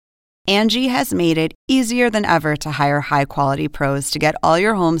Angie has made it easier than ever to hire high-quality pros to get all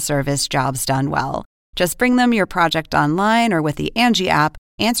your home service jobs done well. Just bring them your project online or with the Angie app,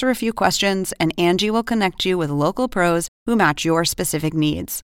 answer a few questions, and Angie will connect you with local pros who match your specific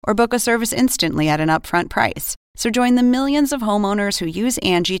needs. Or book a service instantly at an upfront price. So join the millions of homeowners who use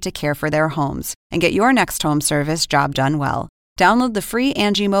Angie to care for their homes and get your next home service job done well. Download the free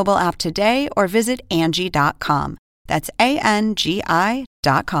Angie mobile app today or visit Angie.com. That's ANGI.com.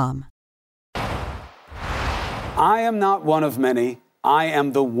 I am not one of many. I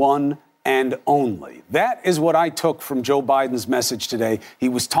am the one and only. That is what I took from Joe Biden's message today. He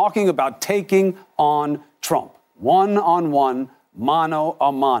was talking about taking on Trump, one-on-one, mano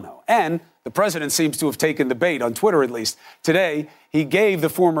a mano. And the president seems to have taken the bait, on Twitter at least. Today, he gave the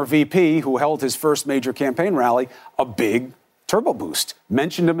former VP, who held his first major campaign rally, a big turbo boost.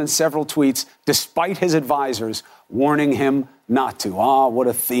 Mentioned him in several tweets, despite his advisors warning him not to. What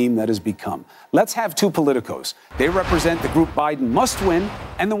a theme that has become. Let's have two politicos. They represent the group Biden must win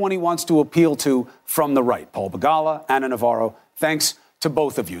and the one he wants to appeal to from the right. Paul Begala, Ana Navarro, thanks to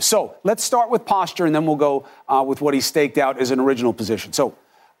both of you. So let's start with posture, and then we'll go with what he staked out as an original position. So,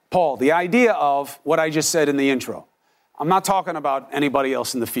 Paul, the idea of what I just said in the intro, I'm not talking about anybody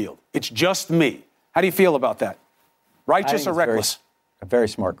else in the field. It's just me. How do you feel about that? Righteous or reckless? Very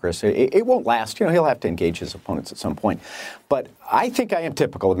smart, Chris. It won't last. He'll have to engage his opponents at some point. But I think I am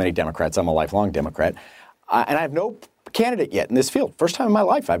typical of many Democrats. I'm a lifelong Democrat. And I have no candidate yet in this field. First time in my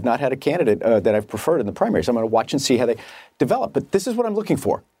life I've not had a candidate that I've preferred in the primaries. I'm going to watch and see how they develop. But this is what I'm looking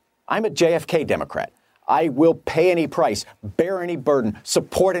for. I'm a JFK Democrat. I will pay any price, bear any burden,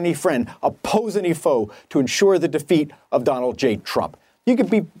 support any friend, oppose any foe to ensure the defeat of Donald J. Trump. You could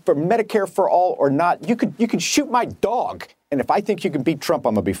be for Medicare for all or not. You could shoot my dog. And if I think you can beat Trump,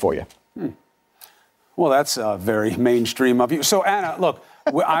 I'm going to be for you. Well, that's very mainstream of you. So, Anna, look,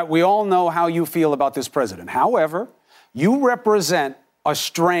 we all know how you feel about this president. However, you represent a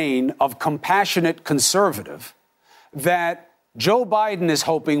strain of compassionate conservative that Joe Biden is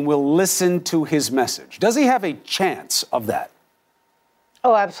hoping will listen to his message. Does he have a chance of that?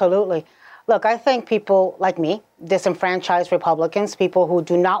 Oh, absolutely. Look, I think people like me, disenfranchised Republicans, people who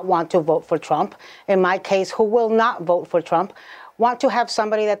do not want to vote for Trump, in my case, who will not vote for Trump, want to have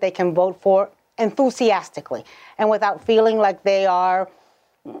somebody that they can vote for enthusiastically and without feeling like they are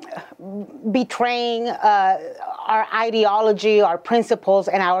betraying our ideology, our principles,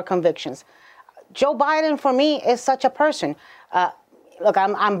 and our convictions. Joe Biden, for me, is such a person. Look,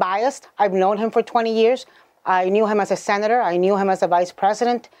 I'm biased. I've known him for 20 years. I knew him as a senator. I knew him as a vice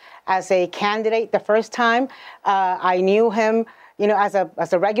president, as a candidate the first time. I knew him, as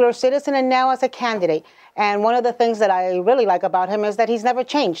a regular citizen and now as a candidate. And one of the things that I really like about him is that he's never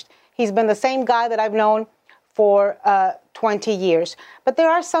changed. He's been the same guy that I've known for 20 years. But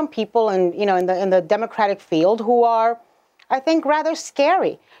there are some people in the Democratic field who are, I think, rather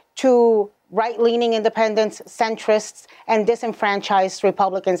scary to right-leaning independents, centrists, and disenfranchised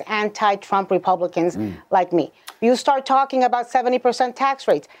Republicans, anti-Trump Republicans like me. You start talking about 70% tax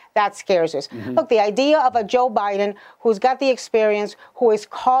rates, that scares us. Look, the idea of a Joe Biden who's got the experience, who is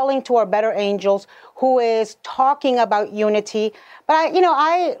calling to our better angels, who is talking about unity. But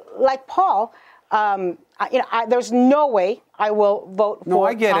I like Paul, there's no way I will vote for Trump. No,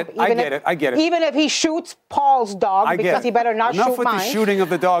 I get it. I get it. Even if he shoots Paul's dog, because he better not shoot mine. Enough with the shooting of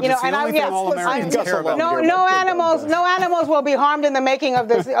the dogs. It's the only thing all Americans care about. No animals will be harmed in the making of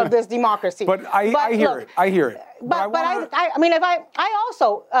this democracy. But I hear it. But I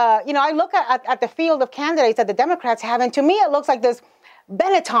also I look at the field of candidates that the Democrats have, and to me it looks like this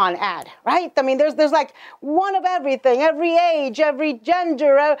Benetton ad, right? I mean, there's like one of everything, every age, every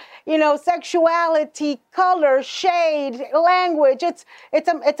gender, sexuality, color, shade, language. It's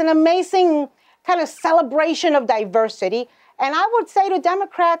an amazing kind of celebration of diversity. And I would say to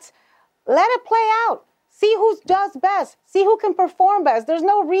Democrats, let it play out. See who does best. See who can perform best. There's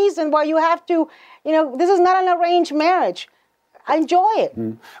no reason why you have to, this is not an arranged marriage. Enjoy it.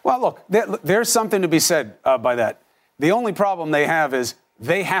 Well, look, there's something to be said by that. The only problem they have is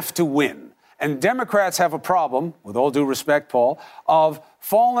they have to win. And Democrats have a problem, with all due respect, Paul, of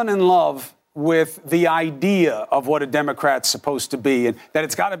falling in love with the idea of what a Democrat's supposed to be, and that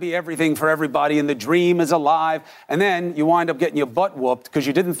it's got to be everything for everybody, and the dream is alive. And then you wind up getting your butt whooped because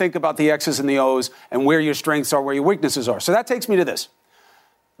you didn't think about the X's and the O's and where your strengths are, where your weaknesses are. So that takes me to this.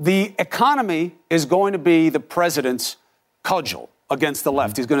 The economy is going to be the president's cudgel against the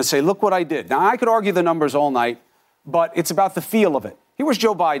left. He's going to say, look what I did. Now, I could argue the numbers all night, but it's about the feel of it. Here was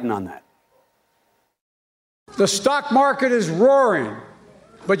Joe Biden on that. The stock market is roaring,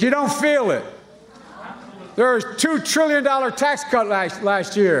 but you don't feel it. There was a $2 trillion tax cut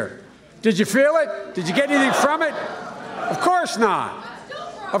last year. Did you feel it? Did you get anything from it? Of course not.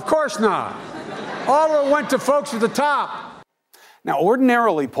 Of course not. All of it went to folks at the top. Now,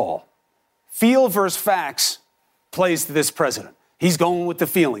 ordinarily, Paul, feel versus facts plays to this president. He's going with the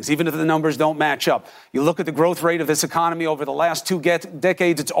feelings, even if the numbers don't match up. You look at the growth rate of this economy over the last two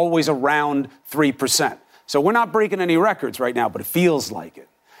decades, it's always around 3%. So we're not breaking any records right now, but it feels like it.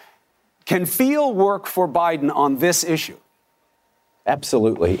 Can feel work for Biden on this issue?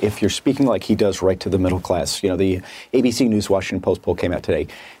 Absolutely. If you're speaking like he does right to the middle class, the ABC News Washington Post poll came out today.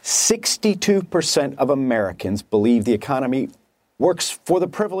 62% of Americans believe the economy works for the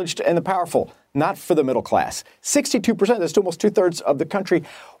privileged and the powerful, not for the middle class. 62%, that's almost two-thirds of the country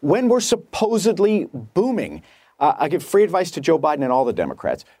when we're supposedly booming. I give free advice to Joe Biden and all the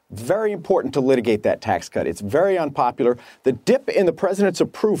Democrats. Very important to litigate that tax cut. It's very unpopular. The dip in the president's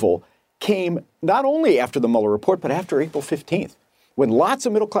approval came not only after the Mueller report, but after April 15th. When lots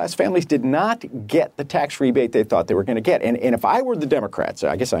of middle-class families did not get the tax rebate they thought they were going to get. And if I were the Democrats,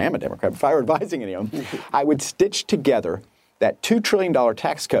 I guess I am a Democrat, if I were advising any of them, I would stitch together that $2 trillion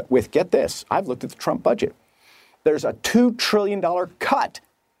tax cut with, get this, I've looked at the Trump budget. There's a $2 trillion cut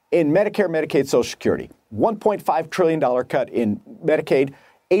in Medicare, Medicaid, Social Security, $1.5 trillion cut in Medicaid,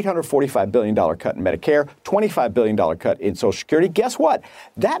 $845 billion cut in Medicare, $25 billion cut in Social Security. Guess what?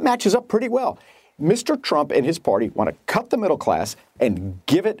 That matches up pretty well. Mr. Trump and his party want to cut the middle class and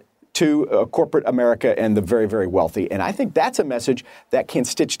give it to corporate America and the very, very wealthy. And I think that's a message that can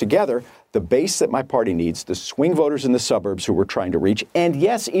stitch together the base that my party needs, the swing voters in the suburbs who we're trying to reach, and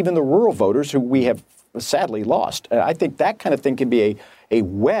yes, even the rural voters who we have sadly lost. I think that kind of thing can be a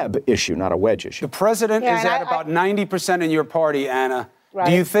web issue, not a wedge issue. The president is at about 90% in your party, Anna. Right.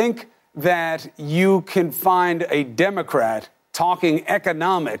 Do you think that you can find a Democrat talking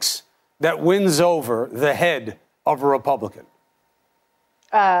economics that wins over the head of a Republican?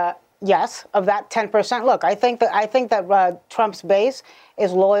 Yes, of that 10%. Look, I think that Trump's base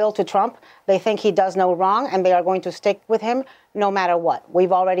is loyal to Trump. They think he does no wrong, and they are going to stick with him no matter what.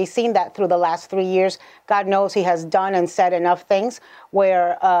 We've already seen that through the last 3 years. God knows he has done and said enough things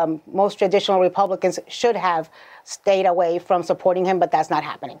where most traditional Republicans should have stayed away from supporting him, but that's not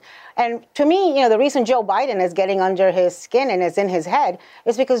happening. And to me, the reason Joe Biden is getting under his skin and is in his head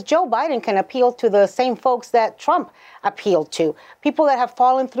is because Joe Biden can appeal to the same folks that Trump appealed to, people that have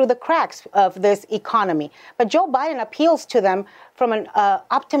fallen through the cracks of this economy. But Joe Biden appeals to them from an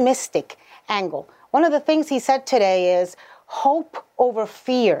optimistic angle. One of the things he said today is hope over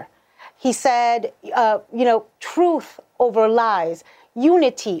fear. He said, truth over lies.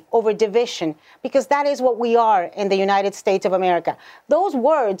 Unity over division, because that is what we are in the United States of America. Those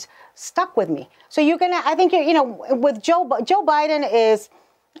words stuck with me. So with Joe Biden is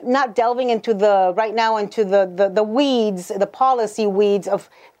not delving into the weeds, the policy weeds of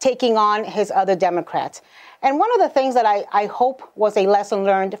taking on his other Democrats. And one of the things that I hope was a lesson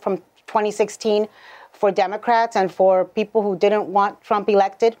learned from 2016 for Democrats and for people who didn't want Trump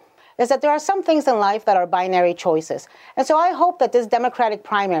elected is that there are some things in life that are binary choices. And so I hope that this Democratic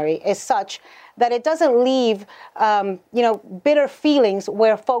primary is such that it doesn't leave, bitter feelings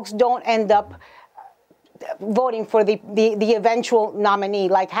where folks don't end up voting for the eventual nominee,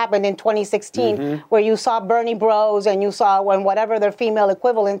 like happened in 2016, where you saw Bernie Bros and you saw when whatever their female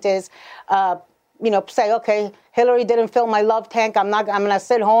equivalent is, say, okay, Hillary didn't fill my love tank. I'm going to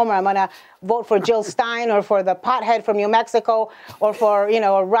sit home, or I'm going to vote for Jill Stein or for the pothead from New Mexico or for,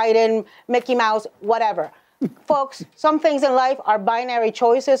 a write-in Mickey Mouse, whatever. Folks, some things in life are binary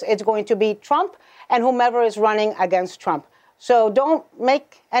choices. It's going to be Trump and whomever is running against Trump. So don't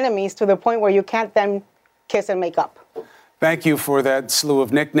make enemies to the point where you can't then kiss and make up. Thank you for that slew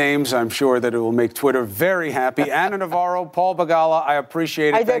of nicknames. I'm sure that it will make Twitter very happy. Anna Navarro, Paul Begala, I appreciate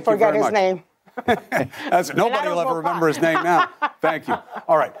it. I did forget his name. Nobody will ever remember his name now. Thank you.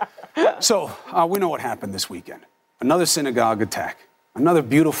 All right. So we know what happened this weekend. Another synagogue attack. Another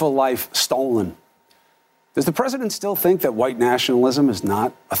beautiful life stolen. Does the president still think that white nationalism is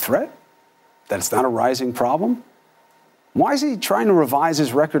not a threat? That it's not a rising problem? Why is he trying to revise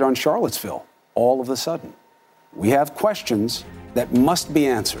his record on Charlottesville all of a sudden? We have questions that must be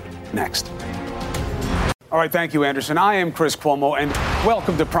answered next. All right, thank you, Anderson. I am Chris Cuomo, and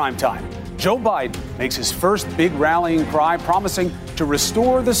welcome to Primetime. Joe Biden makes his first big rallying cry, promising to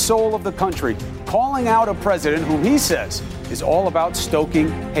restore the soul of the country, calling out a president whom he says is all about stoking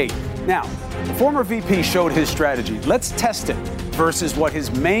hate. Now, the former VP showed his strategy. Let's test it versus what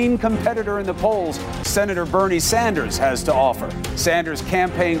his main competitor in the polls, Senator Bernie Sanders, has to offer. Sanders'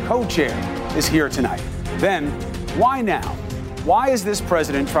 campaign co-chair is here tonight. Then, why now? Why is this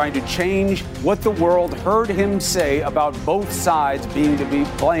president trying to change what the world heard him say about both sides being to be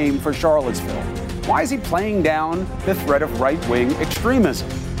blamed for Charlottesville? Why is he playing down the threat of right-wing extremism?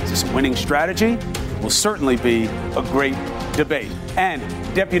 Is this a winning strategy? Will certainly be a great debate. And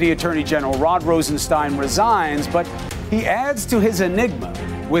Deputy Attorney General Rod Rosenstein resigns, but he adds to his enigma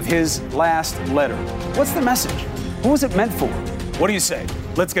with his last letter. What's the message? Who was it meant for? What do you say?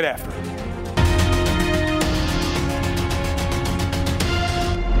 Let's get after it.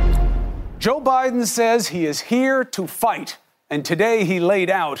 Joe Biden says he is here to fight, and today he laid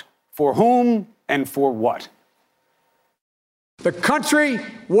out for whom and for what. The country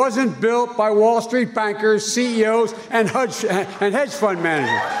wasn't built by Wall Street bankers, CEOs, and hedge fund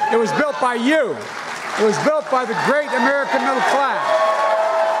managers. It was built by you. It was built by the great American middle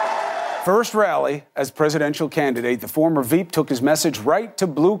class. First rally as presidential candidate, the former Veep took his message right to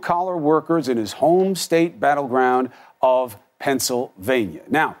blue-collar workers in his home state battleground of Pennsylvania.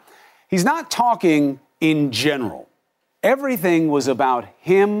 Now, he's not talking in general. Everything was about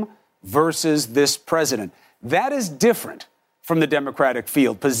him versus this president. That is different from the Democratic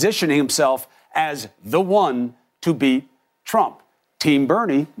field, positioning himself as the one to beat Trump. Team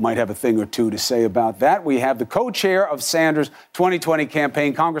Bernie might have a thing or two to say about that. We have the co-chair of Sanders' 2020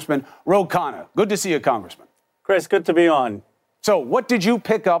 campaign, Congressman Ro Khanna. Good to see you, Congressman. Chris, good to be on. So what did you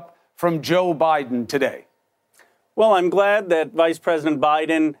pick up from Joe Biden today? Well, I'm glad that Vice President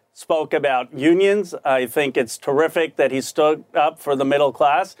Biden spoke about unions. I think it's terrific that he stood up for the middle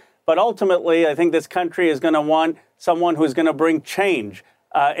class. But ultimately, I think this country is going to want someone who's going to bring change.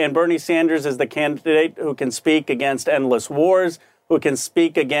 And Bernie Sanders is the candidate who can speak against endless wars, who can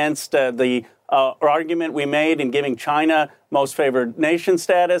speak against the argument we made in giving China most favored nation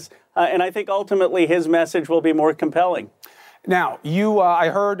status. And I think ultimately his message will be more compelling. Now, I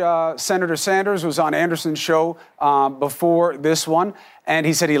heard Senator Sanders was on Anderson's show before this one, and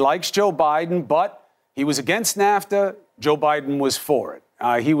he said he likes Joe Biden, but he was against NAFTA. Joe Biden was for it.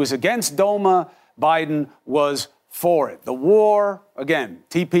 He was against DOMA. Biden was for it. The war, again,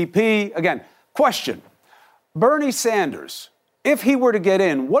 TPP, again. Question, Bernie Sanders, if he were to get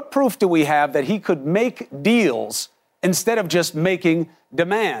in, what proof do we have that he could make deals instead of just making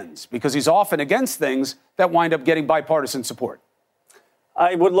demands? Because he's often against things that wind up getting bipartisan support.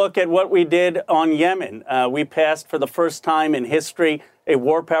 I would look at what we did on Yemen. We passed for the first time in history a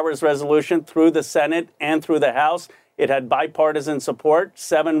war powers resolution through the Senate and through the House. It had bipartisan support,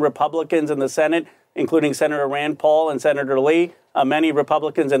 7 Republicans in the Senate, including Senator Rand Paul and Senator Lee, many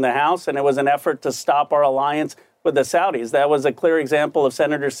Republicans in the House, and it was an effort to stop our alliance with the Saudis. That was a clear example of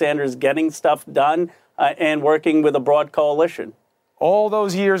Senator Sanders getting stuff done and working with a broad coalition. All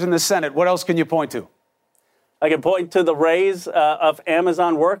those years in the Senate, what else can you point to? I can point to the raise of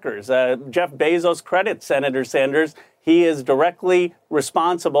Amazon workers. Jeff Bezos credits Senator Sanders. He is directly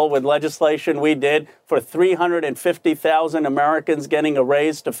responsible with legislation we did for 350,000 Americans getting a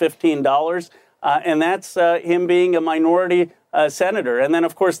raise to $15. And that's him being a minority senator. And then,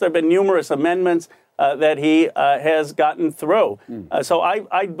 of course, there have been numerous amendments that he has gotten through. So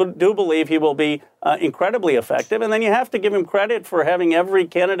I do believe he will be incredibly effective. And then you have to give him credit for having every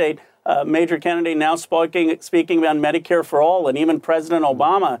candidate, major candidate now speaking about Medicare for all, and even President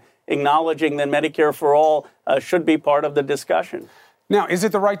Obama acknowledging that Medicare for all should be part of the discussion. Now, is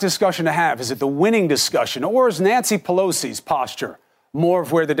it the right discussion to have? Is it the winning discussion? Or is Nancy Pelosi's posture more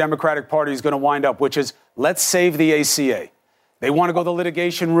of where the Democratic Party is going to wind up, which is let's save the ACA? They want to go the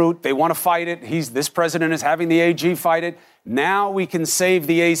litigation route. They want to fight it. This president is having the AG fight it. Now we can save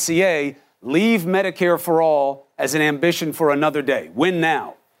the ACA, leave Medicare for all as an ambition for another day. Win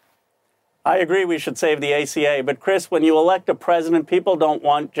now. I agree we should save the ACA. But, Chris, when you elect a president, people don't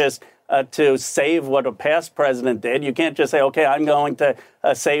want just to save what a past president did. You can't just say, OK, I'm going to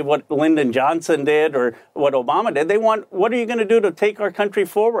save what Lyndon Johnson did or what Obama did. They want, what are you going to do to take our country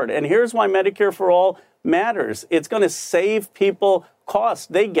forward? And here's why Medicare for all matters. It's going to save people costs.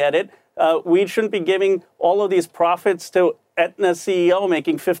 They get it. We shouldn't be giving all of these profits to Aetna CEO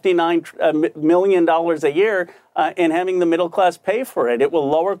making $59 million a year and having the middle class pay for it. It will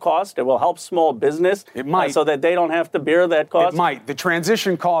lower cost. It will help small business. It might. So that they don't have to bear that cost. It might. The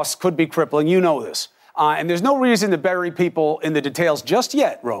transition costs could be crippling. You know this. And there's no reason to bury people in the details just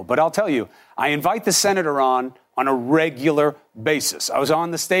yet, Ro. But I'll tell you, I invite the senator on a regular basis. I was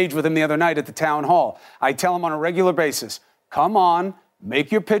on the stage with him the other night at the town hall. I tell him on a regular basis, come on,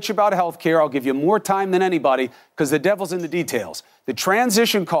 make your pitch about health care. I'll give you more time than anybody because the devil's in the details. The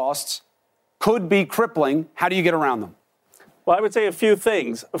transition costs could be crippling. How do you get around them? Well, I would say a few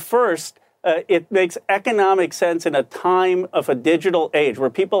things. First, it makes economic sense in a time of a digital age where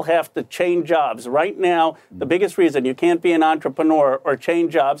people have to change jobs. Right now, the biggest reason you can't be an entrepreneur or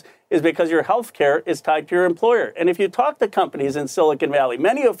change jobs is because your health care is tied to your employer. And if you talk to companies in Silicon Valley,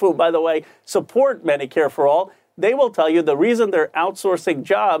 many of whom, by the way, support Medicare for All, they will tell you the reason they're outsourcing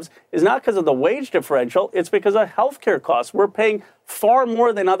jobs is not because of the wage differential, it's because of healthcare costs. We're paying far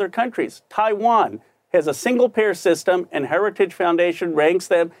more than other countries. Taiwan has a single-payer system, and Heritage Foundation ranks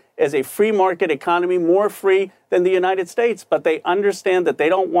them as a free market economy, more free than the United States. But they understand that they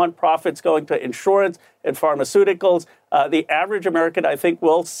don't want profits going to insurance and pharmaceuticals. The average American, I think,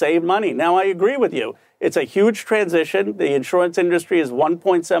 will save money. Now, I agree with you. It's a huge transition. The insurance industry is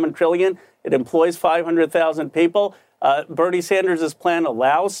 $1.7 trillion. It employs 500,000 people. Bernie Sanders' plan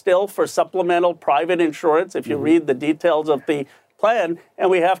allows still for supplemental private insurance, if you read the details of the plan,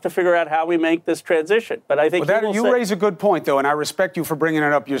 and we have to figure out how we make this transition. But I think you raise a good point, though, and I respect you for bringing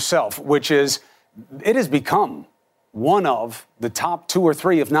it up yourself, which is it has become one of the top 2 or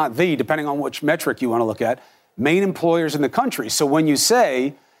 3, if not the, depending on which metric you want to look at, main employers in the country. So when you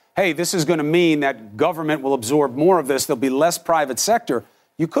say, hey, this is going to mean that government will absorb more of this, there'll be less private sector,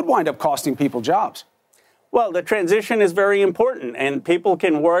 you could wind up costing people jobs. Well, the transition is very important, and people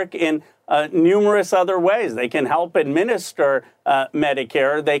can work in numerous other ways. They can help administer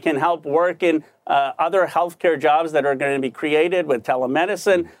Medicare. They can help work in other healthcare jobs that are going to be created with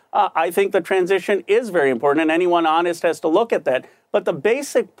telemedicine. I think the transition is very important, and anyone honest has to look at that. But the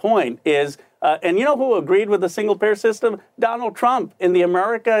basic point is, and you know who agreed with the single-payer system? Donald Trump. In the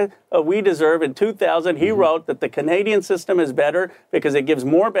America We Deserve in 2000, he wrote that the Canadian system is better because it gives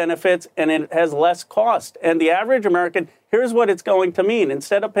more benefits and it has less cost. And the average American, here's what it's going to mean.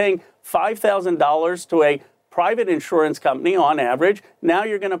 Instead of paying $5,000 to a private insurance company on average, now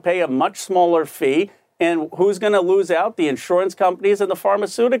you're going to pay a much smaller fee. And who's going to lose out? The insurance companies and the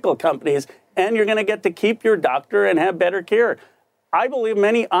pharmaceutical companies. And you're going to get to keep your doctor and have better care. I believe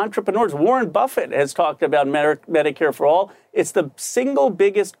many entrepreneurs, Warren Buffett has talked about Medicare for All. It's the single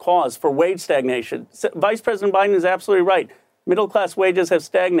biggest cause for wage stagnation. Vice President Biden is absolutely right. Middle-class wages have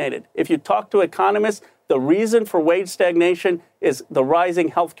stagnated. If you talk to economists, the reason for wage stagnation is the rising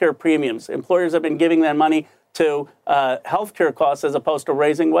health care premiums. Employers have been giving that money to health care costs as opposed to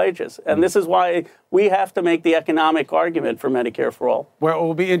raising wages. And this is why we have to make the economic argument for Medicare for All. Well, it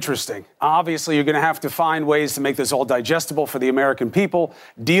will be interesting. Obviously, you're going to have to find ways to make this all digestible for the American people,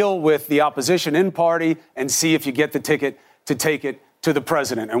 deal with the opposition in party, and see if you get the ticket to take it to the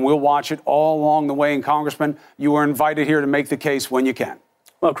president. And we'll watch it all along the way. And, Congressman, you are invited here to make the case when you can.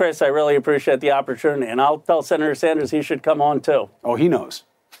 Well, Chris, I really appreciate the opportunity. And I'll tell Senator Sanders he should come on, too. Oh, he knows.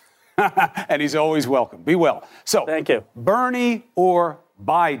 And he's always welcome. Be well. So, thank you. Bernie or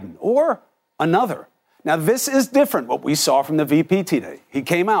Biden or another. Now, this is different, what we saw from the VP today. He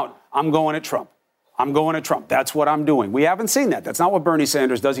came out, I'm going at Trump. I'm going at Trump. That's what I'm doing. We haven't seen that. That's not what Bernie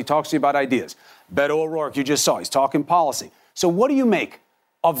Sanders does. He talks to you about ideas. Beto O'Rourke, you just saw, he's talking policy. So what do you make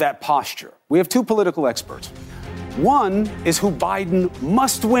of that posture? We have 2 political experts. One is who Biden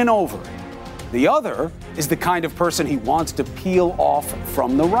must win over. The other is the kind of person he wants to peel off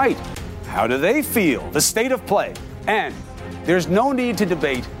from the right. How do they feel? The state of play. And there's no need to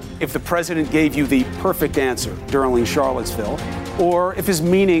debate if the president gave you the perfect answer during Charlottesville or if his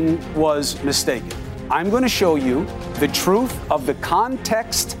meaning was mistaken. I'm going to show you the truth of the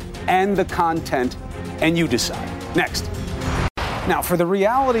context and the content, and you decide. Next. Now, for the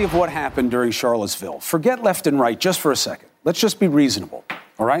reality of what happened during Charlottesville, forget left and right just for a second. Let's just be reasonable,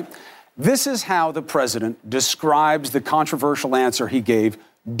 all right? This is how the president describes the controversial answer he gave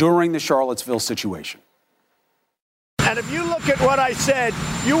during the Charlottesville situation. And if you look at what I said,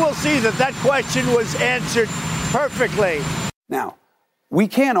 you will see that that question was answered perfectly. Now, we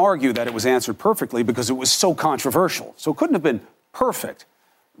can't argue that it was answered perfectly because it was so controversial. So it couldn't have been perfect.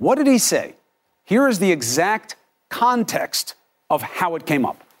 What did he say? Here is the exact context of how it came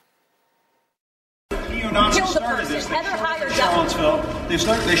up. Neo-Nazis started this. They Charlottesville. They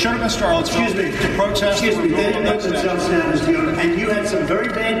showed up in Charlottesville to protest. Excuse me. They didn't make themselves known as neo-Nazis. And you had some very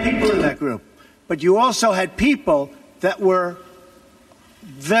bad people in that group. But you also had people that were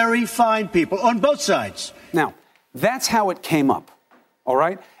very fine people on both sides. Now, that's how it came up. All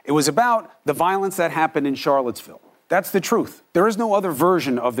right? It was about the violence that happened in Charlottesville. That's the truth. There is no other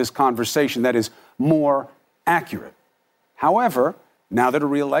version of this conversation that is more accurate. However, now that a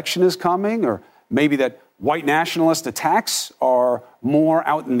re-election is coming, or maybe that white nationalist attacks are more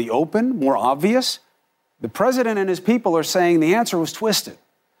out in the open, more obvious, the president and his people are saying the answer was twisted.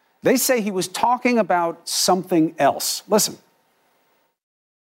 They say he was talking about something else. Listen.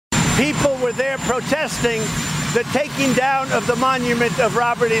 People were there protesting the taking down of the monument of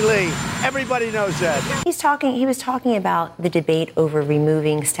Robert E. Lee. Everybody knows that. He was talking about the debate over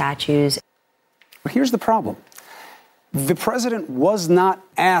removing statues. Here's the problem. The president was not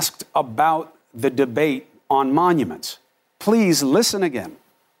asked about the debate on monuments. Please listen again.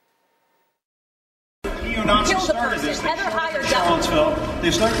 Neo-Nazis started this. Charlottesville.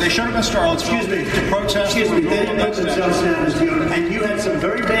 They showed up in Charlottesville to protest. Excuse me, they didn't put themselves down as the owner. And you had some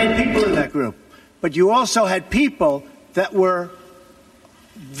very bad people in that group. But you also had people that were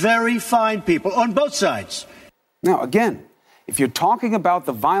very fine people on both sides. Now, again, if you're talking about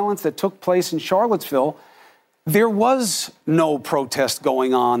the violence that took place in Charlottesville, there was no protest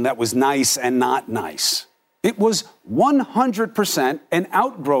going on that was nice and not nice. It was 100% an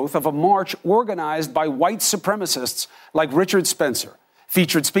outgrowth of a march organized by white supremacists like Richard Spencer,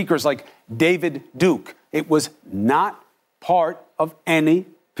 featured speakers like David Duke. It was not part of any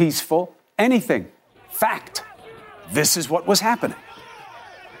peaceful anything. Fact. This is what was happening.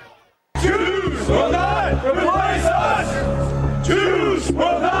 Jews will not replace us! Jews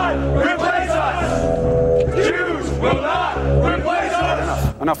will not replace us! Jews will not replace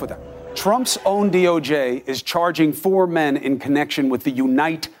us! Enough with that. Trump's own DOJ is charging 4 men in connection with the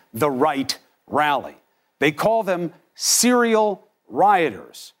Unite the Right rally. They call them serial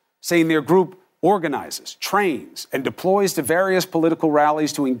rioters, saying their group organizes, trains, and deploys to various political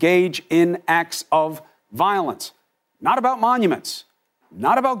rallies to engage in acts of violence. Not about monuments,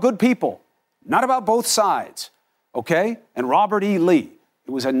 not about good people, not about both sides, okay? And Robert E. Lee,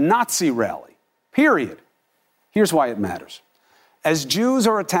 it was a Nazi rally, period. Here's why it matters. As Jews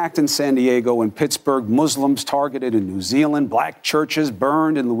are attacked in San Diego and Pittsburgh, Muslims targeted in New Zealand, black churches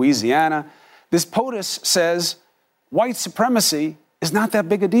burned in Louisiana, this POTUS says white supremacy is not that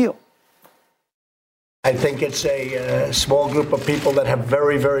big a deal. I think it's a small group of people that have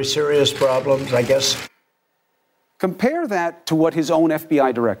very, very serious problems, I guess. Compare that to what his own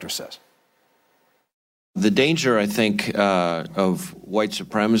FBI director says. The danger, I think, of white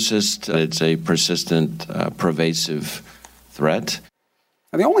supremacists, it's a persistent, pervasive threat.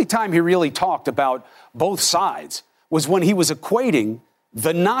 And the only time he really talked about both sides was when he was equating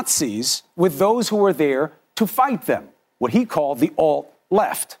the Nazis with those who were there to fight them, what he called the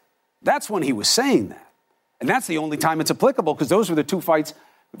alt-left. That's when he was saying that. And that's the only time it's applicable, because those were the two fights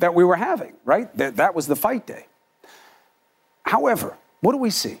that we were having, right? That was the fight day. However, what do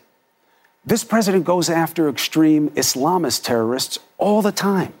we see? This president goes after extreme Islamist terrorists all the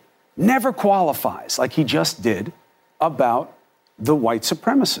time, never qualifies, like he just did, about the white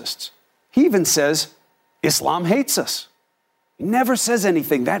supremacists. He even says Islam hates us. He never says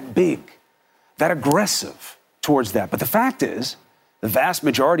anything that big, that aggressive towards that. But the fact is, the vast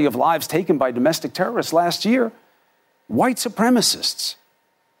majority of lives taken by domestic terrorists last year, white supremacists,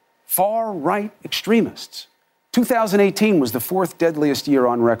 far-right extremists. 2018 was the 4th deadliest year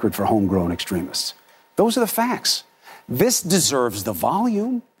on record for homegrown extremists. Those are the facts. This deserves the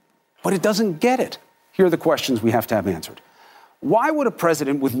volume, but it doesn't get it. Here are the questions we have to have answered. Why would a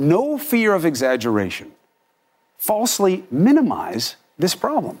president with no fear of exaggeration falsely minimize this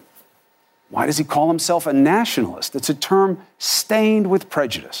problem? Why does he call himself a nationalist? It's a term stained with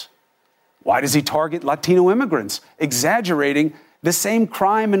prejudice. Why does he target Latino immigrants, exaggerating the same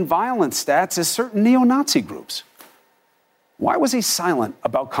crime and violence stats as certain neo-Nazi groups? Why was he silent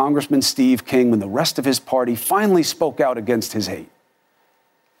about Congressman Steve King when the rest of his party finally spoke out against his hate?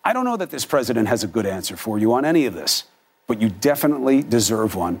 I don't know that this president has a good answer for you on any of this, but you definitely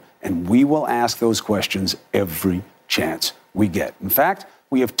deserve one, and we will ask those questions every chance we get. In fact,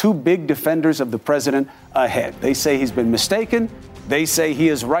 we have 2 big defenders of the president ahead. They say he's been mistaken. They say he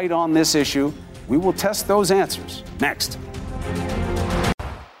is right on this issue. We will test those answers next.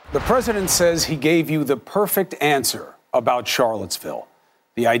 The president says he gave you the perfect answer about Charlottesville.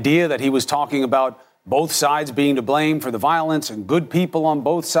 The idea that he was talking about both sides being to blame for the violence and good people on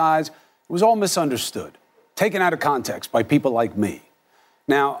both sides was all misunderstood, taken out of context by people like me.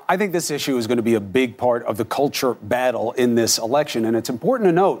 Now, I think this issue is going to be a big part of the culture battle in this election, and it's important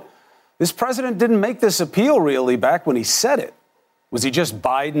to note this president didn't make this appeal really back when he said it. Was he just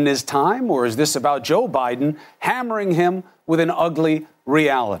biding his time, or is this about Joe Biden hammering him with an ugly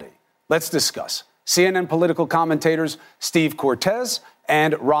reality? Let's discuss. CNN political commentators Steve Cortez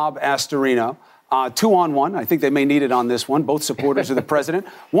and Rob Astorino. 2-on-1. I think they may need it on this one. Both supporters of the president.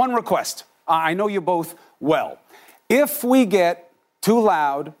 One request. I know you both well. If we get too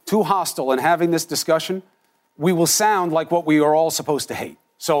loud, too hostile in having this discussion, we will sound like what we are all supposed to hate.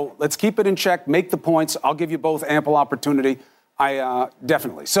 So let's keep it in check. Make the points. I'll give you both ample opportunity.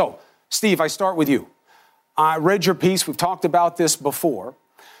 Definitely. So, Steve, I start with you. I read your piece. We've talked about this before.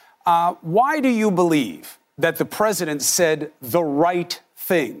 Why do you believe that the president said the right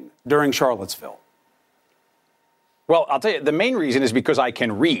thing during Charlottesville? Well, I'll tell you, the main reason is because I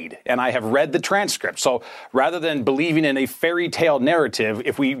can read, and I have read the transcript. So rather than believing in a fairy tale narrative,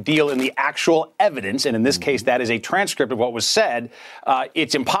 if we deal in the actual evidence, and in this case, that is a transcript of what was said,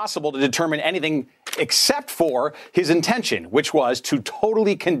 it's impossible to determine anything except for his intention, which was to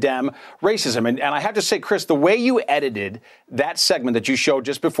totally condemn racism. And I have to say, Chris, the way you edited that segment that you showed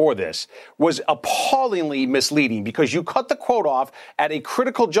just before this was appallingly misleading because you cut the quote off at a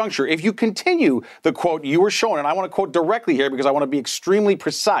critical juncture. If you continue the quote you were showing, and I want to quote directly here because I want to be extremely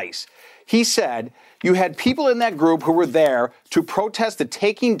precise. He said, you had people in that group who were there to protest the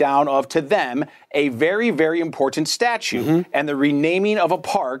taking down of, to them, a very, very important statue and the renaming of a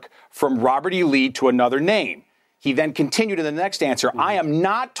park from Robert E. Lee to another name. He then continued in the next answer, I am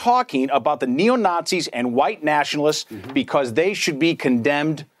not talking about the neo-Nazis and white nationalists because they should be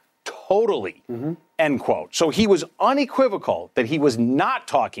condemned totally, end quote. So he was unequivocal that he was not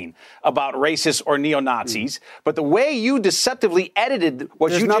talking about racists or neo-Nazis, but the way you deceptively edited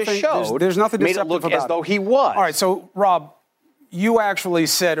what you just showed there's nothing made it look as though he was. All right, so, Rob, you actually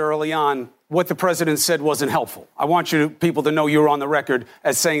said early on what the president said wasn't helpful. I want people to know you're on the record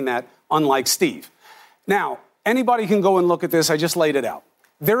as saying that, unlike Steve. Now, anybody can go and look at this. I just laid it out.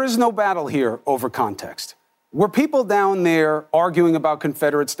 There is no battle here over context. Were people down there arguing about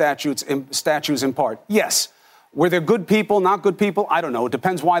Confederate statues in part? Yes. Were there good people, not good people? I don't know. It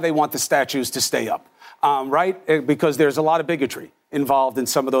depends why they want the statues to stay up, right? Because there's a lot of bigotry involved in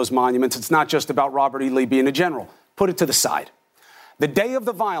some of those monuments. It's not just about Robert E. Lee being a general. Put it to the side. The day of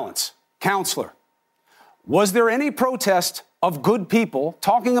the violence, Counselor, was there any protest of good people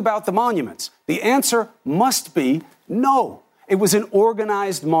talking about the monuments? The answer must be no. It was an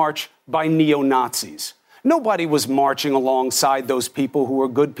organized march by neo-Nazis. Nobody was marching alongside those people who were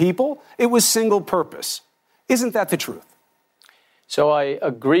good people. It was single purpose. Isn't that the truth? So I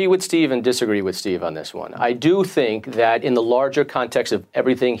agree with Steve and disagree with Steve on this one. I do think that in the larger context of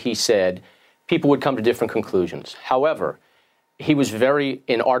everything he said, people would come to different conclusions. However, he was very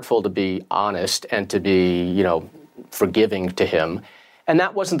inartful to be honest and to be, forgiving to him. And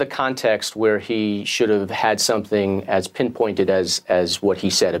that wasn't the context where he should have had something as pinpointed as what he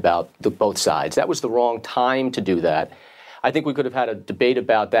said about both sides. That was the wrong time to do that. I think we could have had a debate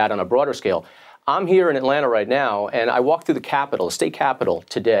about that on a broader scale. I'm here in Atlanta right now, and I walked through the state capitol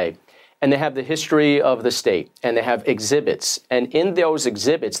today, and they have the history of the state, and they have exhibits. And in those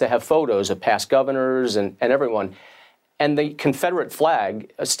exhibits, they have photos of past governors and everyone. And the Confederate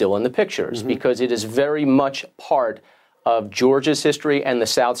flag is still in the pictures because it is very much part of Georgia's history and the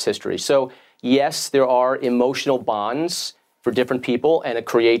South's history. So, yes, there are emotional bonds for different people, and it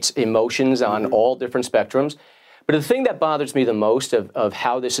creates emotions on all different spectrums. But the thing that bothers me the most of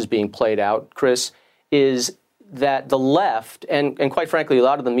how this is being played out, Chris, is that the left, and quite frankly, a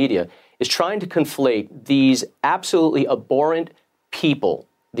lot of the media, is trying to conflate these absolutely abhorrent people,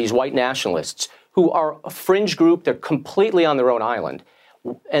 these white nationalists, who are a fringe group. They're completely on their own island.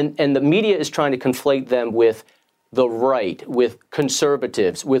 And the media is trying to conflate them with the right, with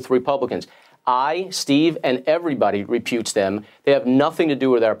conservatives, with Republicans. I, Steve, and everybody reputes them. They have nothing to do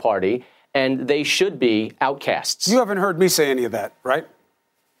with our party, and they should be outcasts. You haven't heard me say any of that, right?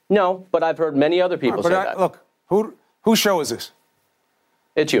 No, but I've heard many other people say that. Look, whose show is this?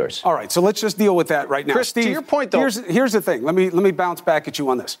 It's yours. All right, so let's just deal with that right now. Chris, Steve, to your point, though. Here's the thing. Let me bounce back at you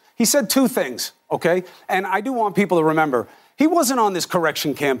on this. He said two things, okay? And I do want people to remember, he wasn't on this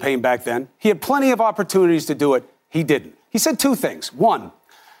correction campaign back then. He had plenty of opportunities to do it. He didn't. He said two things. One,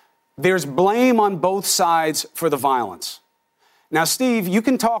 there's blame on both sides for the violence. Now, Steve, you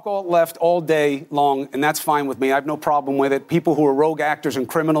can talk all left all day long, and that's fine with me. I have no problem with it. People who are rogue actors and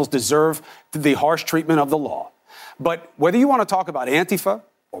criminals deserve the harsh treatment of the law. But whether you want to talk about Antifa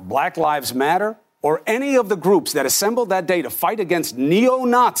or Black Lives Matter or any of the groups that assembled that day to fight against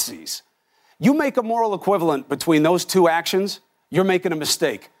neo-Nazis, you make a moral equivalent between those two actions, you're making a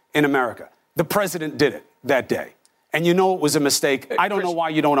mistake in America. The president did it that day. And you know it was a mistake. I don't know why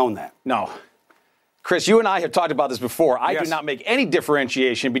you don't own that. No. Chris, you and I have talked about this before. I do not make any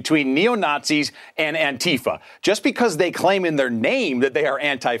differentiation between neo-Nazis and Antifa. Just because they claim in their name that they are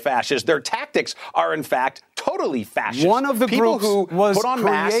anti-fascist, their tactics are, in fact, totally fascist. One of the groups was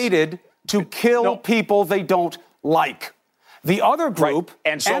created to kill people they don't like. The other group,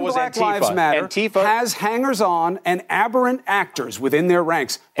 and Black Lives Matter, has hangers-on and aberrant actors within their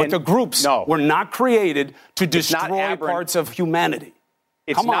ranks. But the groups were not created to destroy parts of humanity.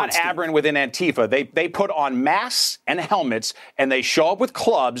 It's not aberrant within Antifa. They put on masks and helmets, and they show up with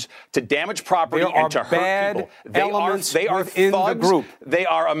clubs to damage property and to hurt people. They are within thugs. the group. They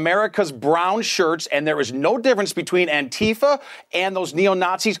are America's brown shirts, and there is no difference between Antifa and those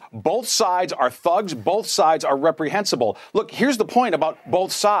neo-Nazis. Both sides are thugs. Both sides are reprehensible. Look, here's the point about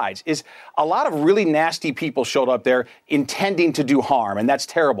both sides, is a lot of really nasty people showed up there intending to do harm, and that's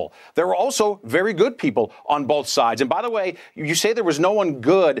terrible. There were also very good people on both sides. And by the way, you say there was no one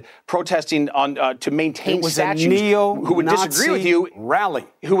good protesting on to maintain statues. Who would disagree with you? Rally.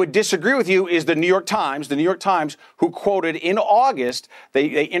 Who would disagree with you is the New York Times. The New York Times, who quoted in August, they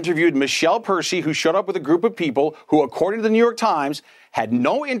interviewed Michelle Percy, who showed up with a group of people who, according to the New York Times, had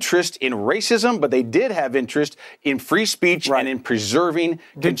no interest in racism, but they did have interest in free speech and in preserving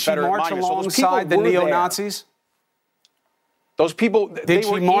Confederate monuments. Did she march alongside the neo-Nazis? Those people, Did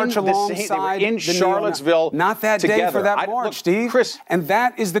she march alongside in Charlottesville? Not that together. day for that march, Steve. Chris, and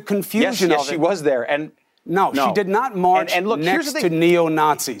that is the confusion yes, of it. she was there. And no, she did not march and look, next to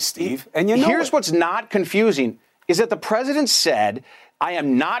neo-Nazis, Steve. And you know here's what's not confusing is that the president said, I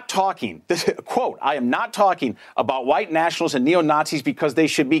am not talking, quote, I am not talking about white nationalists and neo-Nazis because they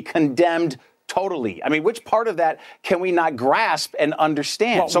should be condemned totally. I mean, which part of that can we not grasp and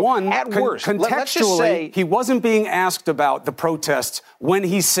understand? Well, so one, at worst, contextually, let's just say he wasn't being asked about the protests when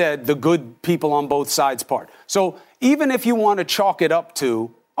he said the good people on both sides part. So even if you want to chalk it up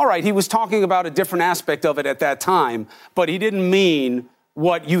to, all right, he was talking about a different aspect of it at that time, but he didn't mean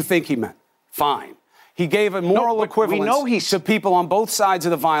what you think he meant. Fine. He gave a moral equivalence to people on both sides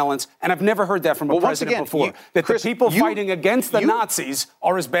of the violence, and I've never heard that from a president before, that Chris, the people fighting against the Nazis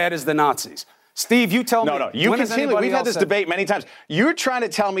are as bad as the Nazis. Steve, you tell me. No, you continue. We've had this debate many times. You're trying to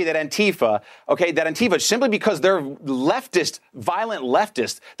tell me that Antifa, simply because they're leftist, violent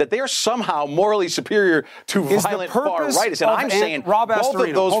leftists, that they are somehow morally superior to violent far rightists. And I'm saying both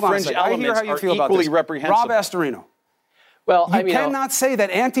of those fringe elements are equally reprehensible. Rob Astorino. Well, you cannot say that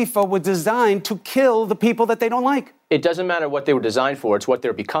Antifa was designed to kill the people that they don't like. It doesn't matter what they were designed for. It's what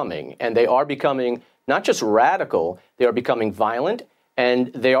they're becoming. And they are becoming not just radical, they are becoming violent,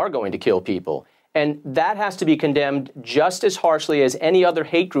 and they are going to kill people. And that has to be condemned just as harshly as any other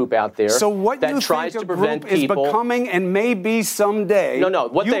hate group out there that tries to prevent people. Is becoming and may be someday. No,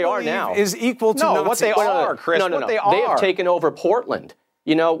 what they are now is equal to Nazis. What they are, Chris. No. What they are. They have taken over Portland.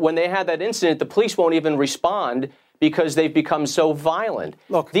 You know, when they had that incident, the police won't even respond because they've become so violent.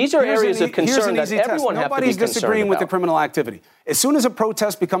 Look, these are areas of concern that everyone has to be concerned about. Nobody's disagreeing with the criminal activity. As soon as a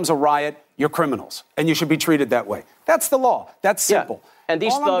protest becomes a riot, you're criminals, and you should be treated that way. That's the law. That's simple. Yeah. And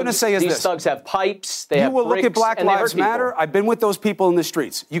these All I'm going to say is this. Thugs have pipes, they have bricks, bricks, look at Black and they Lives hurt people. Matter. I've been with those people in the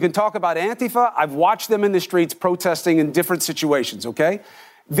streets. You can talk about Antifa. I've watched them in the streets protesting in different situations, okay?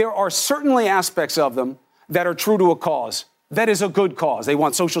 There are certainly aspects of them that are true to a cause. That is a good cause. They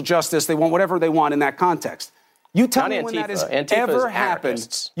want social justice. They want whatever they want in that context. You tell me when that has ever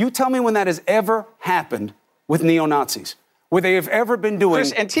happened. You tell me when that has ever happened with neo-Nazis, where they have ever been doing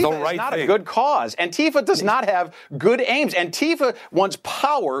Chris, Antifa the right thing. is not a good cause. Antifa does not have good aims. Antifa wants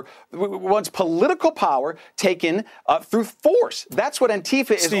power, wants political power taken through force. That's what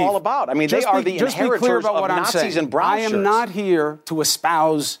Antifa is all about. I mean, they are the inheritors of Nazis and brown shirts. I am not here to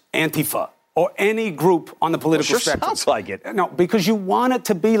espouse Antifa or any group on the political spectrum. Sounds like it. No, because you want it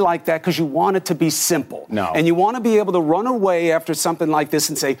to be like that, because you want it to be simple. No. And you want to be able to run away after something like this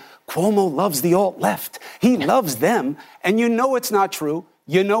and say, Cuomo loves the alt-left. He loves them. And you know it's not true.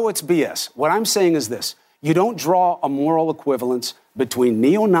 You know it's BS. What I'm saying is this. You don't draw a moral equivalence between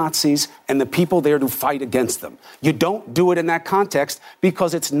neo-Nazis and the people there to fight against them. You don't do it in that context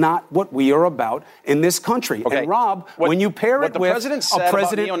because it's not what we are about in this country. Okay. And Rob, when you pair it with a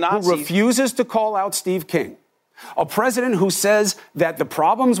president who refuses to call out Steve King, a president who says that the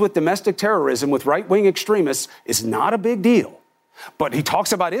problems with domestic terrorism with right-wing extremists is not a big deal, but he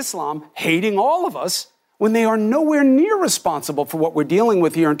talks about Islam hating all of us, when they are nowhere near responsible for what we're dealing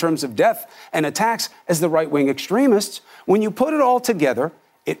with here in terms of death and attacks as the right-wing extremists. When you put it all together,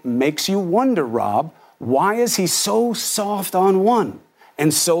 it makes you wonder, Rob, why is he so soft on one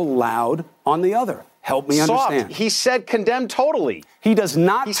and so loud on the other? Help me understand. He said condemn totally. He does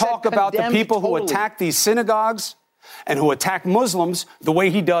not talk about the people who attack these synagogues and who attack Muslims the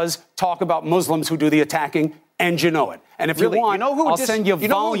way he does talk about Muslims who do the attacking, and you know it. And if you want, I'll send you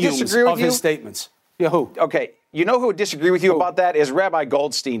volumes of his statements. Yeah, who? Okay, you know who would disagree with you about that is Rabbi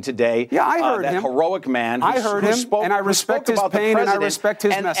Goldstein today. Yeah, I heard him. That heroic man. I heard him, and I respect his pain, and I respect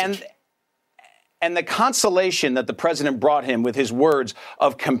his message. and the consolation that the president brought him with his words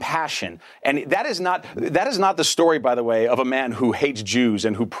of compassion. And that is not the story, by the way, of a man who hates Jews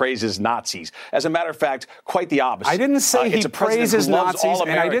and who praises Nazis. As a matter of fact, quite the opposite. I didn't say he praises Nazis,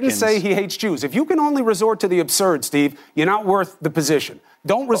 and I didn't say he hates Jews. If you can only resort to the absurd, Steve, you're not worth the position.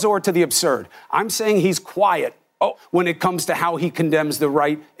 Don't resort to the absurd. I'm saying he's quiet when it comes to how he condemns the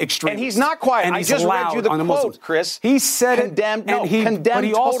right extremists. And he's not quiet. And I just read you the quote, Chris. He said condemned, it, but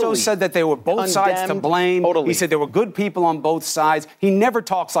he also said that they were both sides to blame. Totally. He said there were good people on both sides. He never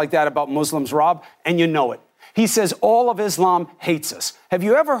talks like that about Muslims, Rob, and you know it. He says all of Islam hates us. Have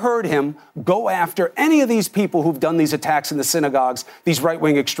you ever heard him go after any of these people who've done these attacks in the synagogues, these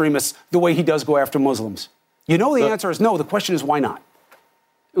right-wing extremists, the way he does go after Muslims? You know the answer is no. The question is why not?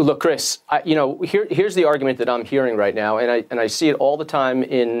 Look, Chris, here's the argument that I'm hearing right now, and I see it all the time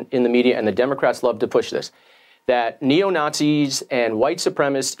in the media, and the Democrats love to push this, that neo-Nazis and white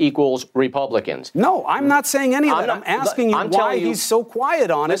supremacists equals Republicans. No, I'm not saying any of that. I'm asking you why he's so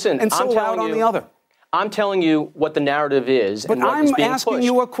quiet on it and so loud on the other. I'm telling you what the narrative is. But and what is being asking pushed.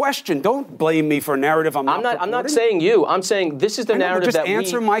 you a question. Don't blame me for a narrative I'm not saying you. I'm saying this is the narrative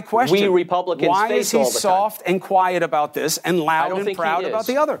that my question. We Republicans why face all the time. Why is he soft and quiet about this and loud and proud about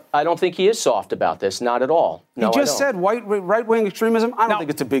the other? I don't think he is soft about this. Not at all. No, he just said right-wing extremism. I don't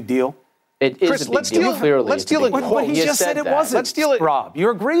think it's a big deal. It is a big deal. Clearly, let's deal in quotes. But he just said it wasn't. Let's deal it, Rob.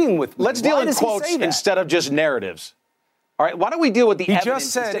 You're agreeing with me. Let's deal in quotes instead of just narratives. All right, why don't we deal with the evidence? He just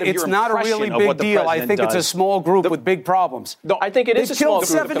said instead of it's your not a really impression of what big the deal. I think president it's a small group with big problems. No, I think it is a small group.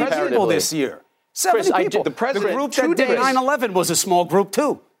 They killed 70 people this year. 70 people. The president, group that did 9/11 was a small group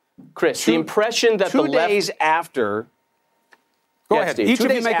too. Chris, the impression that the left... 2 days after... Go ahead. Each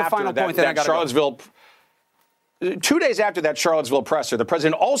of you make a final point, then I got to go. 2 days after that Charlottesville presser, the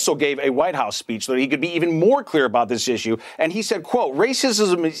president also gave a White House speech so that he could be even more clear about this issue. And he said, quote,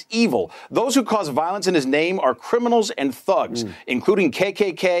 racism is evil. Those who cause violence in his name are criminals and thugs, including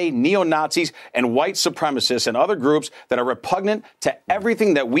KKK, neo-Nazis, and white supremacists and other groups that are repugnant to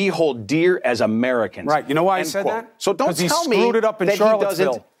everything that we hold dear as Americans. Right. You know why I said that? So don't tell me he screwed it up in that Charlottesville. He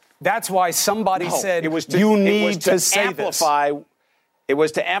doesn't. That's why somebody said you need to say amplify this. It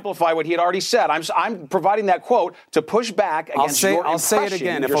was to amplify what he had already said. I'm providing that quote to push back against your impression. I'll say it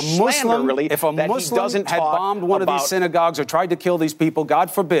again. If a Muslim had bombed one of these synagogues or tried to kill these people, God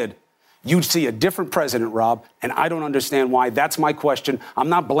forbid, you'd see a different president, Rob, and I don't understand why. That's my question. I'm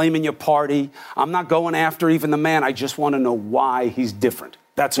not blaming your party. I'm not going after even the man. I just want to know why he's different.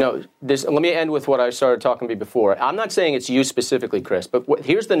 That's let me end with what I started talking about before. I'm not saying it's you specifically, Chris, but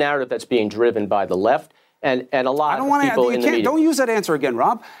here's the narrative that's being driven by the left and a lot of people in the media. Don't use that answer again,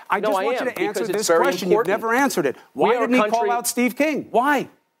 Rob. I just want you to answer this question. You've never answered it. Why didn't he call out Steve King? Why?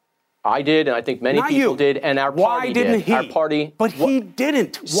 I did, and I think many people did, and our party did. Why didn't he? Our party. But he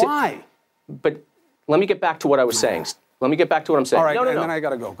didn't. Why? But let me get back to what I was saying. Let me get back to what I'm saying. All right, no. then I got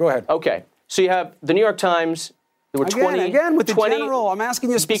to go. Go ahead. Okay. So you have the New York Times. There were 20. Again, with the general, I'm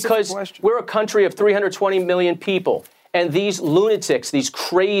asking you a specific question. Because we're a country of 320 million people. And these lunatics, these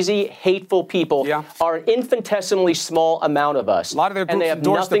crazy, hateful people, are an infinitesimally small amount of us. A lot of their groups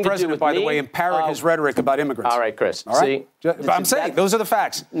endorse the president, by the way, and parrot his rhetoric about immigrants. All right, Chris. All right? But I'm saying those are the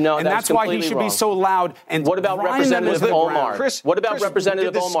facts. No, and that's why he should be so loud. And what about Representative Omar? What about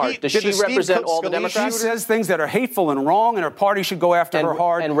Representative Omar? Does she represent all the Democrats? She says things that are hateful and wrong, and her party should go after her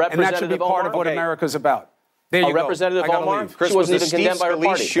hard. And that should be part of what America's about. There you go. Representative Omar, she wasn't even condemned by her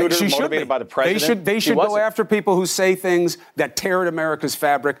party. She should be by the president. They should go after people who say things that tear at America's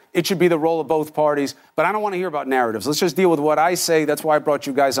fabric. It should be the role of both parties. But I don't want to hear about narratives. Let's just deal with what I say. That's why I brought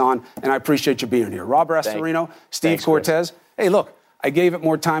you guys on, and I appreciate you being here. Rob Astorino, Steve Cortez. Hey, look, I gave it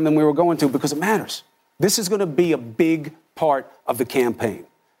more time than we were going to because it matters. This is going to be a big part of the campaign.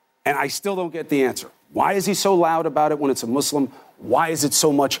 And I still don't get the answer. Why is he so loud about it when it's a Muslim? Why is it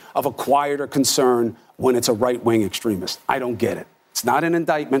so much of a quieter concern when it's a right-wing extremist? I don't get it. It's not an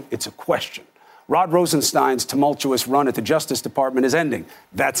indictment. It's a question. Rod Rosenstein's tumultuous run at the Justice Department is ending.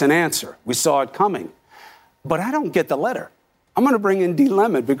 That's an answer. We saw it coming. But I don't get the letter. I'm going to bring in D.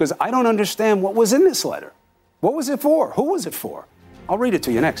 Lemon because I don't understand what was in this letter. What was it for? Who was it for? I'll read it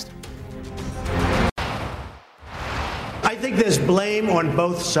to you next. I think there's blame on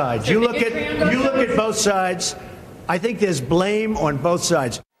both sides. You look at both sides. I think there's blame on both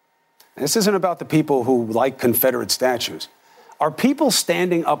sides. This isn't about the people who like Confederate statues. Are people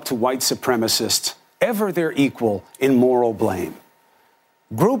standing up to white supremacists ever their equal in moral blame?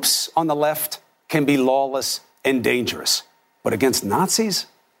 Groups on the left can be lawless and dangerous, but against Nazis?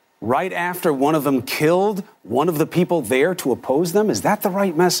 Right after one of them killed one of the people there to oppose them? Is that the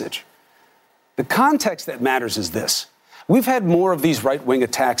right message? The context that matters is this. We've had more of these right-wing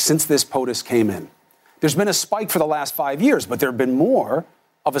attacks since this POTUS came in. There's been a spike for the last 5 years, but there have been more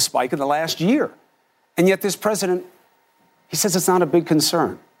of a spike in the last year. And yet this president, he says it's not a big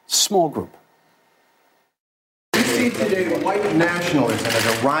concern. Small group. We see today white nationalism as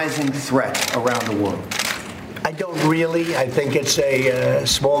a rising threat around the world. I don't really. I think it's a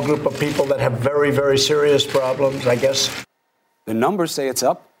small group of people that have very, very serious problems, I guess. The numbers say it's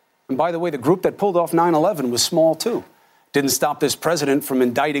up. And by the way, the group that pulled off 9/11 was small, too. Didn't stop this president from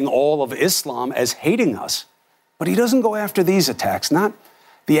indicting all of Islam as hating us. But he doesn't go after these attacks, not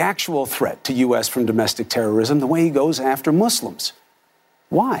the actual threat to U.S. from domestic terrorism, the way he goes after Muslims.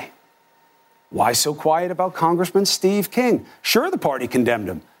 Why? Why so quiet about Congressman Steve King? Sure, the party condemned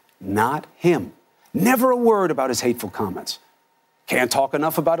him. Not him. Never a word about his hateful comments. Can't talk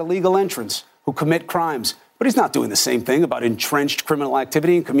enough about illegal entrants who commit crimes, but he's not doing the same thing about entrenched criminal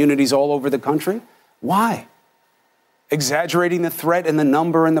activity in communities all over the country. Why? Exaggerating the threat and the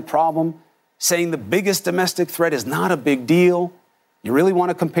number and the problem, saying the biggest domestic threat is not a big deal. You really want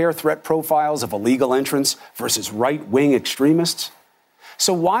to compare threat profiles of illegal entrants versus right-wing extremists?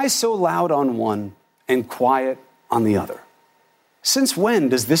 So why so loud on one and quiet on the other? Since when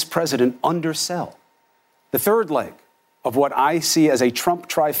does this president undersell? The third leg of what I see as a Trump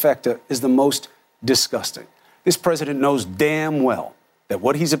trifecta is the most disgusting. This president knows damn well that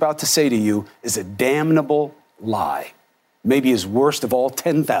what he's about to say to you is a damnable lie. Maybe his worst of all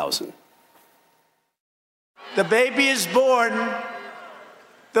 10,000. The baby is born.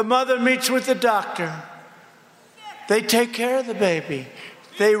 The mother meets with the doctor. They take care of the baby.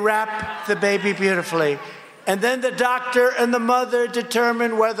 They wrap the baby beautifully. And then the doctor and the mother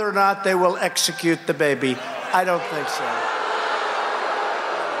determine whether or not they will execute the baby. I don't think so.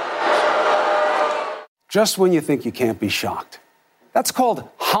 Just when you think you can't be shocked. That's called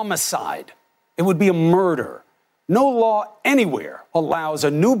homicide. It would be a murder. No law anywhere allows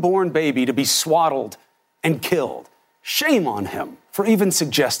a newborn baby to be swaddled and killed. Shame on him for even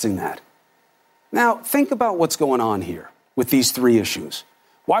suggesting that. Now, think about what's going on here with these three issues.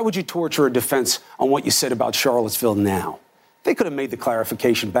 Why would you torture a defense on what you said about Charlottesville now? They could have made the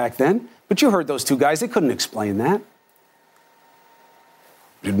clarification back then, but you heard those two guys. They couldn't explain that.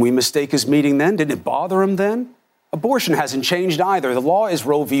 Did we mistake his meeting then? Didn't it bother him then? Abortion hasn't changed either. The law is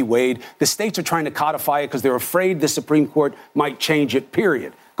Roe v. Wade. The states are trying to codify it because they're afraid the Supreme Court might change it,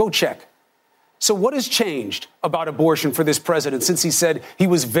 period. Go check. So what has changed about abortion for this president since he said he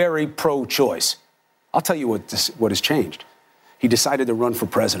was very pro-choice? I'll tell you what has changed. He decided to run for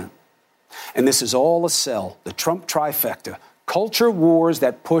president. And this is all a sell, the Trump trifecta, culture wars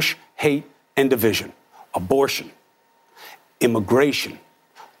that push hate and division, abortion, immigration,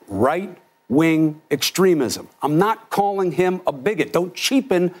 right-wing extremism. I'm not calling him a bigot. Don't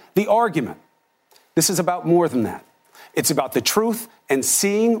cheapen the argument. This is about more than that. It's about the truth and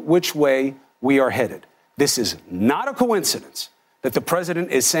seeing which way we are headed. This is not a coincidence that the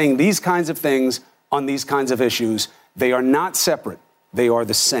president is saying these kinds of things on these kinds of issues. They are not separate. They are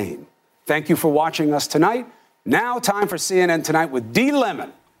the same. Thank you for watching us tonight. Now time for CNN Tonight with D.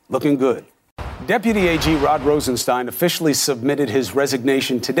 Lemon. Looking good. Deputy AG Rod Rosenstein officially submitted his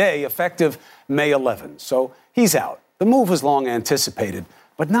resignation today, effective May 11. So he's out. The move was long anticipated,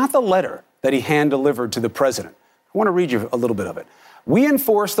 but not the letter that he hand-delivered to the president. I want to read you a little bit of it. We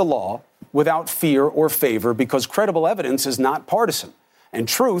enforce the law without fear or favor because credible evidence is not partisan, and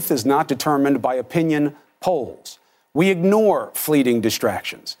truth is not determined by opinion polls. We ignore fleeting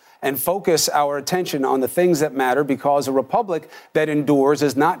distractions and focus our attention on the things that matter because a republic that endures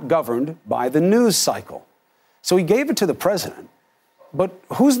is not governed by the news cycle. So he gave it to the president. But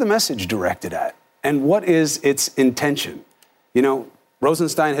who's the message directed at? And what is its intention? You know,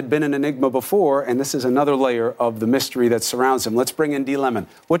 Rosenstein had been an enigma before, and this is another layer of the mystery that surrounds him. Let's bring in D. Lemon.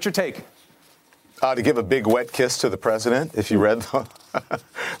 What's your take? To give a big wet kiss to the president, if you read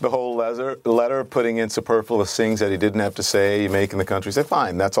the whole letter, putting in superfluous things that he didn't have to say, making the country say,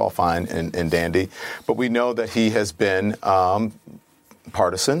 fine, that's all fine and dandy. But we know that he has been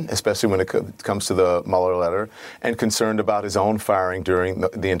partisan, especially when it comes to the Mueller letter, and concerned about his own firing during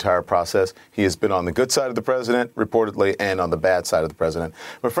the entire process. He has been on the good side of the president, reportedly, and on the bad side of the president.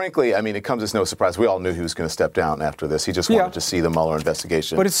 But frankly, I mean, it comes as no surprise. We all knew he was going to step down after this. He just wanted to see the Mueller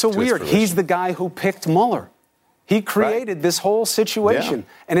investigation. But it's so weird. He's the guy who picked Mueller. He created this whole situation.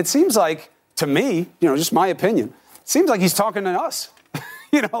 Yeah. And it seems like, to me, you know, just my opinion, it seems like he's talking to us.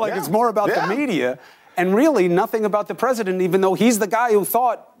 It's more about the media. And really nothing about the president, even though he's the guy who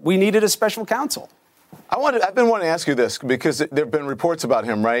thought we needed a special counsel. I've been wanting to ask you this because there have been reports about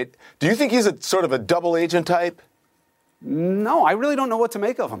him, right? Do you think he's a sort of a double agent type? No, I really don't know what to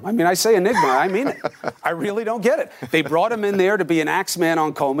make of him. I mean, I say enigma, I mean it. I really don't get it. They brought him in there to be an axeman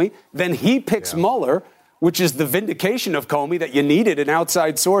on Comey. Then he picks Mueller, which is the vindication of Comey that you needed an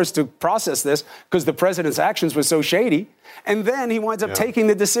outside source to process this because the president's actions were so shady. And then he winds up taking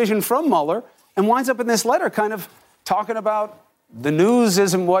the decision from Mueller and winds up in this letter kind of talking about the news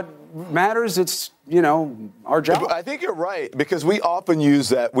isn't what matters. It's, our job. I think you're right, because we often use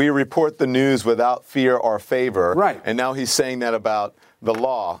that. We report the news without fear or favor. Right. And now he's saying that about the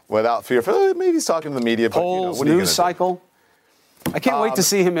law without fear. Maybe he's talking to the media. Polls, but, what news cycle. I can't wait to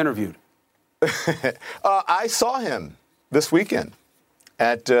see him interviewed. I saw him this weekend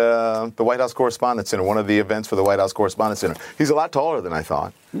at the White House Correspondents' Center, one of the events for the White House Correspondents' Center. He's a lot taller than I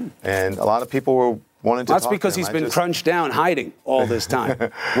thought. And a lot of people were wanting to talk to him. That's because he's been crunched down, hiding all this time,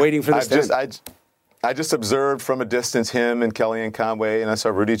 waiting for this I just observed from a distance him and Kellyanne Conway, and I saw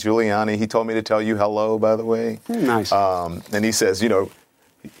Rudy Giuliani. He told me to tell you hello, by the way. Nice. And he says,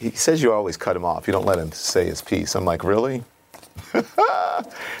 he says you always cut him off. You don't let him say his piece. I'm like, really?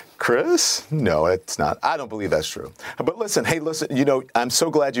 Chris? No, it's not. I don't believe that's true. But listen, I'm so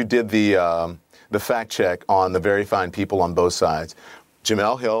glad you did the fact check on the very fine people on both sides.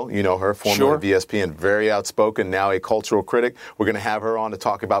 Jamel Hill, you know her, formerly of ESPN, very outspoken, now a cultural critic. We're going to have her on to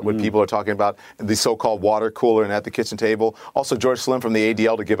talk about what people are talking about, the so-called water cooler and at the kitchen table. Also, George Slim from the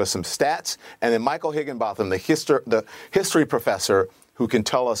ADL to give us some stats. And then Michael Higginbotham, the history professor, who can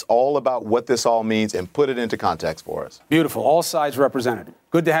tell us all about what this all means and put it into context for us. Beautiful. All sides represented.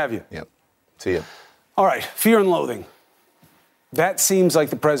 Good to have you. Yep. See you. All right. Fear and loathing. That seems like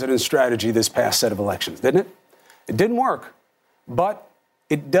the president's strategy this past set of elections, didn't it? It didn't work, but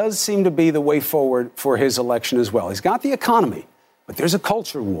it does seem to be the way forward for his election as well. He's got the economy, but there's a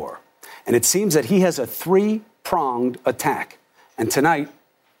culture war. And it seems that he has a three-pronged attack. And tonight,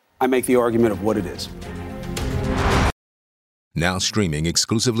 I make the argument of what it is. Now streaming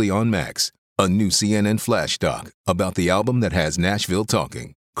exclusively on Max, a new CNN flash doc about the album that has Nashville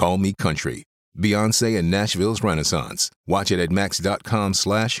talking, Call Me Country. Beyoncé and Nashville's Renaissance. Watch it at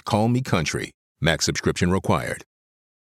max.com/callmecountry. Max subscription required.